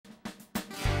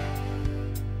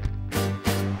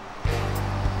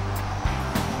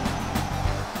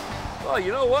Well,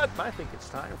 you know what? I think it's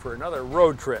time for another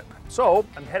road trip. So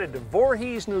I'm headed to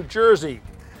Voorhees, New Jersey.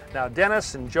 Now,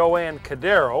 Dennis and Joanne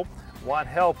Cadero want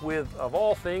help with, of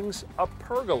all things, a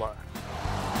pergola.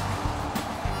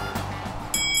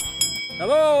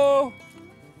 Hello,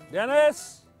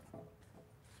 Dennis,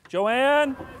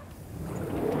 Joanne.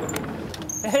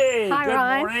 Hey, Hi, good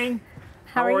Ron. morning.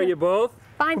 How are you both?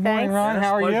 Fine, Good thanks. morning, Ron.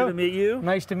 How are you? Pleasure to meet you.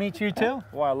 Nice to meet you, too.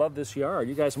 Well, I love this yard.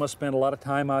 You guys must spend a lot of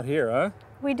time out here, huh?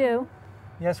 We do.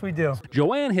 Yes, we do.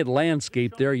 Joanne had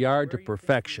landscaped their yard to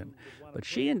perfection, but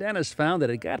she and Dennis found that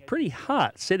it got pretty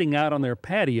hot sitting out on their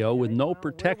patio with no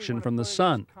protection from the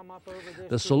sun.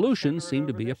 The solution seemed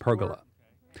to be a pergola.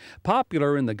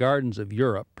 Popular in the gardens of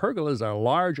Europe, pergolas are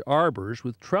large arbors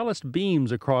with trellised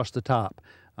beams across the top,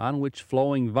 on which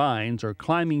flowing vines or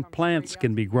climbing plants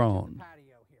can be grown.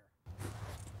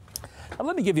 Now,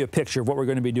 let me give you a picture of what we're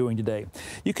going to be doing today.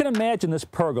 You can imagine this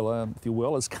pergola, if you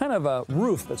will, as kind of a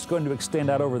roof that's going to extend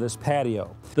out over this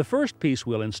patio. The first piece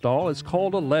we'll install is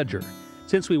called a ledger.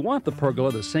 Since we want the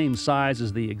pergola the same size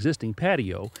as the existing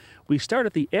patio, we start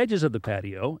at the edges of the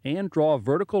patio and draw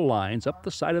vertical lines up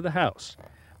the side of the house.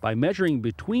 By measuring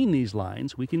between these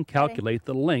lines, we can calculate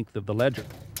the length of the ledger.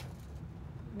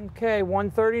 Okay,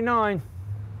 139.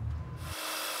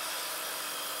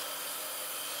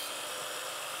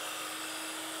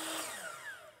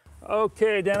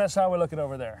 Okay, Dennis, how are we looking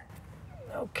over there?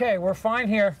 Okay, we're fine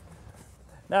here.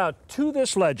 Now, to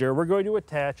this ledger, we're going to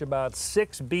attach about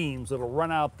 6 beams that will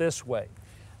run out this way.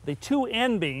 The 2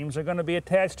 end beams are going to be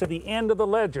attached to the end of the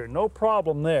ledger, no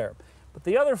problem there. But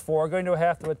the other 4 are going to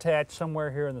have to attach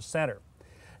somewhere here in the center.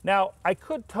 Now, I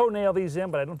could toenail these in,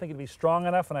 but I don't think it'd be strong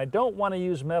enough, and I don't want to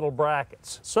use metal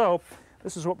brackets. So,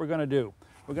 this is what we're going to do.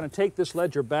 We're going to take this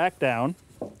ledger back down,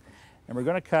 and we're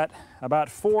going to cut about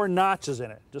 4 notches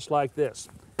in it, just like this.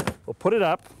 We'll put it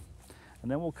up,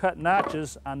 and then we'll cut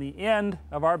notches on the end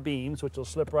of our beams, which will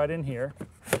slip right in here,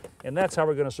 and that's how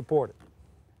we're going to support it.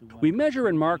 We measure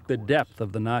and mark the depth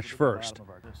of the notch first,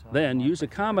 then use a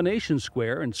combination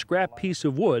square and scrap piece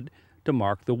of wood to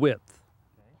mark the width.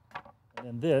 And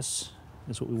then this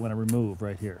is what we want to remove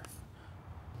right here.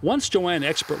 Once Joanne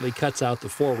expertly cuts out the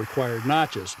 4 required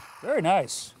notches, Very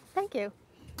nice. Thank you.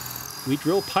 we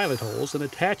drill pilot holes and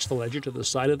attach the ledger to the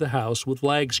side of the house with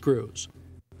lag screws.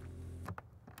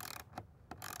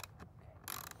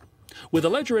 With the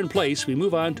ledger in place, we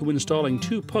move on to installing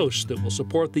 2 posts that will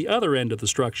support the other end of the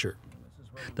structure.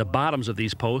 The bottoms of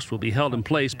these posts will be held in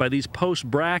place by these post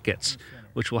brackets,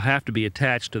 which will have to be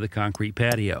attached to the concrete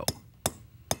patio.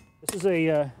 This is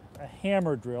a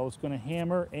hammer drill. It's going to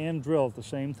hammer and drill at the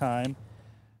same time.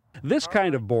 This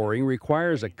kind of boring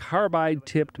requires a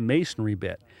carbide-tipped masonry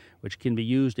bit, which can be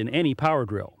used in any power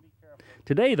drill.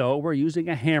 Today, though, we're using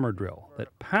a hammer drill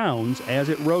that pounds as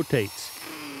it rotates,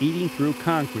 eating through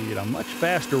concrete at a much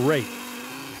faster rate.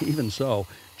 Even so,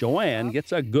 Joanne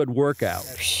gets a good workout.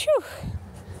 Phew.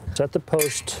 Set the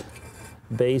post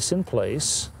base in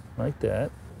place, like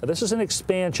that. Now, this is an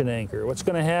expansion anchor. What's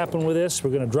going to happen with this, we're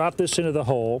going to drop this into the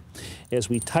hole. As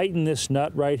we tighten this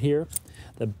nut right here,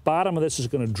 the bottom of this is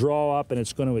going to draw up and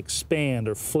it's going to expand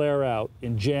or flare out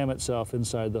and jam itself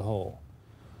inside the hole.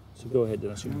 So go ahead,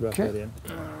 Dennis, you can drop that in.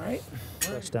 All right.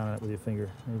 Press down on it with your finger.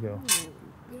 There you go.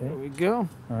 There we go.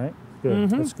 All right, good.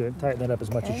 That's good. Tighten that up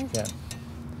as much as you can.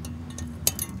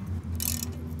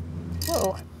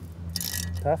 Whoa.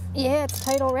 Tough? Yeah, it's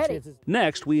tight already.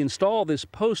 Next, we install this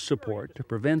post support to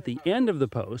prevent the end of the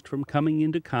post from coming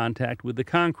into contact with the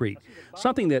concrete,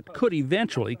 something that could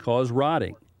eventually cause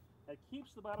rotting.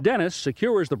 Dennis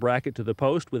secures the bracket to the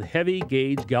post with heavy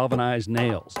gauge galvanized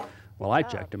nails, while I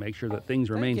check to make sure that things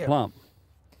remain plumb.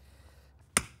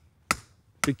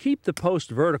 To keep the post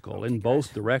vertical in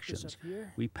both directions,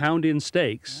 we pound in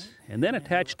stakes and then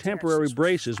attach temporary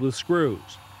braces with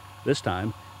screws. This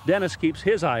time, Dennis keeps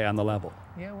his eye on the level.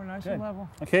 Yeah, we're nice and level.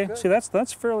 Okay, see,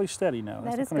 that's fairly steady now.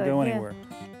 That's That is not going to good, go yeah. anywhere.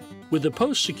 With the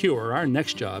post secure, our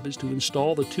next job is to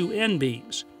install the 2 end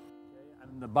beams.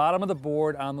 On the bottom of the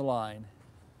board on the line.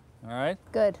 All right,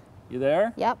 Good. you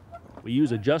there? Yep. We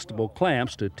use adjustable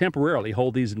clamps to temporarily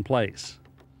hold these in place.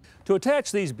 To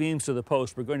attach these beams to the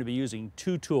post, we're going to be using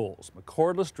 2 tools, a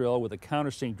cordless drill with a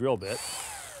countersink drill bit.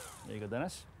 There you go,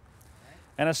 Dennis.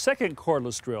 And a second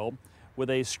cordless drill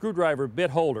with a screwdriver bit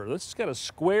holder. This has got a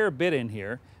square bit in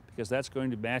here because that's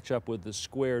going to match up with the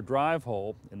square drive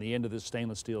hole in the end of this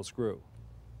stainless steel screw.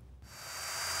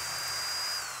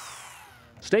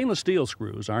 Stainless steel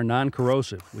screws are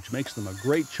non-corrosive, which makes them a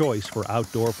great choice for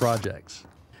outdoor projects.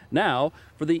 Now,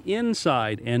 for the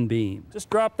inside end beam. Just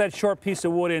drop that short piece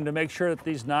of wood in to make sure that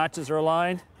these notches are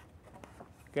aligned.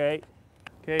 Okay,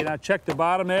 now check the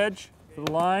bottom edge for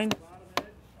the line.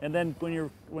 And then when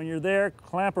you're there,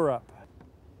 clamp her up.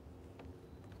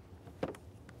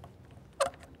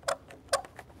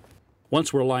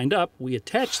 Once we're lined up, we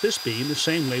attach this beam the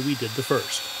same way we did the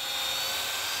first.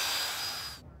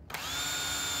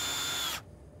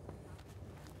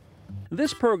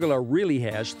 This pergola really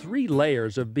has 3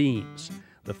 layers of beams.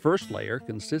 The first layer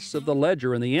consists of the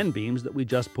ledger and the end beams that we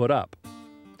just put up.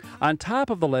 On top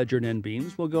of the ledger and end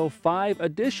beams will go 5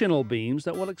 additional beams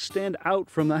that will extend out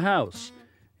from the house.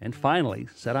 And finally,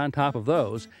 set on top of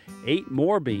those, 8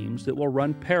 more beams that will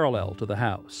run parallel to the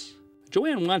house.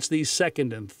 Joanne wants these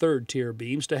second and third tier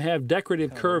beams to have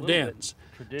decorative curved ends.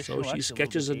 So she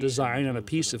sketches a design on a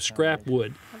piece of scrap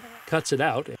wood, cuts it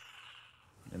out,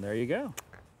 And there you go.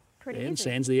 and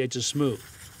sands the edges smooth.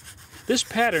 This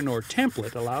pattern or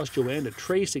template allows Joanne to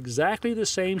trace exactly the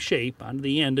same shape onto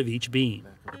the end of each beam.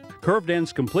 Curved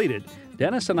ends completed,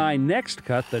 Dennis and I next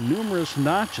cut the numerous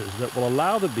notches that will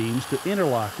allow the beams to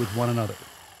interlock with one another.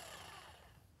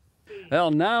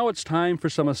 Well, now it's time for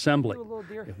some assembling.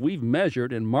 If we've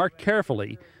measured and marked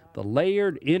carefully, the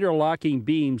layered interlocking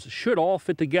beams should all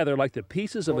fit together like the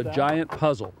pieces of a giant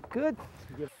puzzle. Good.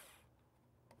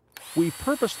 We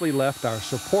purposely left our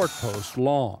support posts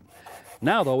long.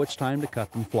 Now, though, it's time to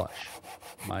cut them flush.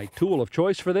 My tool of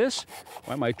choice for this?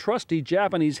 Why, my trusty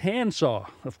Japanese handsaw,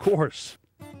 of course.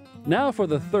 Now for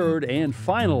the third and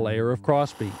final layer of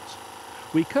cross beams.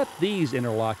 We cut these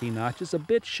interlocking notches a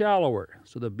bit shallower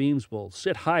so the beams will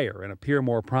sit higher and appear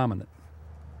more prominent.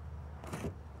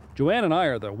 Joanne and I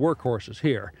are the workhorses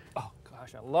here. Oh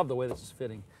gosh, I love the way this is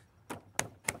fitting.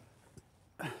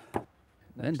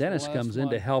 Then Dennis comes in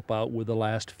to help out with the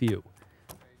last few.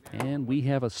 And we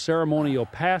have a ceremonial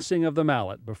passing of the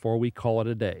mallet before we call it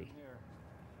a day.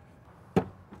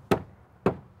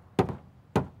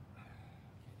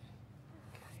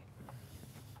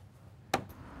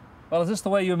 Well, is this the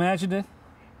way you imagined it?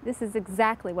 This is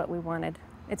exactly what we wanted.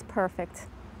 It's perfect.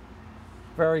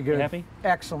 Very good. You happy?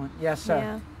 Excellent. Yes, sir.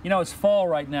 Yeah. You know, it's fall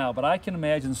right now, but I can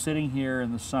imagine sitting here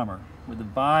in the summer with the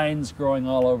vines growing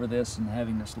all over this and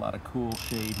having this lot of cool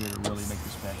shade here to really make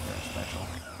this backyard special.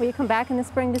 Will you come back in the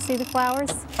spring to see the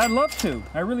flowers? I'd love to.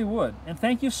 I really would. And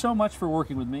thank you so much for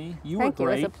working with me. You were Thank you.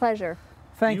 great. It was a pleasure.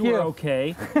 Thank you. You were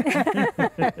okay.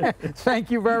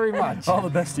 Thank you very much. All the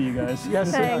best to you guys.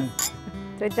 Yes, sir. Thanks.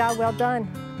 Good job. Well done.